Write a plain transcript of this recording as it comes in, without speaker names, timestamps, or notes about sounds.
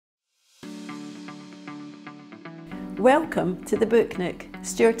Welcome to the Book Nook,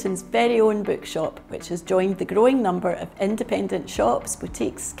 Stewarton's very own bookshop, which has joined the growing number of independent shops,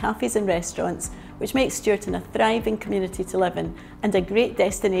 boutiques, cafes and restaurants, which makes Stewarton a thriving community to live in and a great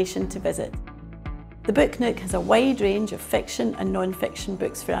destination to visit. The Book Nook has a wide range of fiction and non-fiction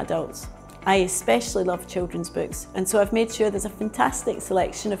books for adults. I especially love children's books, and so I've made sure there's a fantastic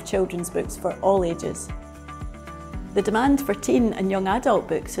selection of children's books for all ages. The demand for teen and young adult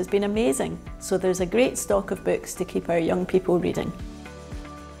books has been amazing, so there's a great stock of books to keep our young people reading.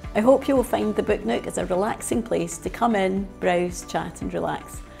 I hope you will find the Book Nook as a relaxing place to come in, browse, chat and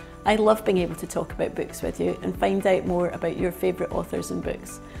relax. I love being able to talk about books with you and find out more about your favourite authors and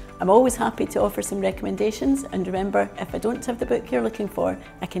books. I'm always happy to offer some recommendations, and remember, if I don't have the book you're looking for,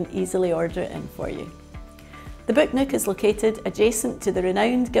 I can easily order it in for you. The Book Nook is located adjacent to the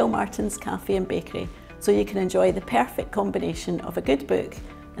renowned Gilmartin's Cafe and Bakery, so you can enjoy the perfect combination of a good book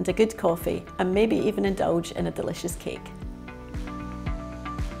and a good coffee, and maybe even indulge in a delicious cake.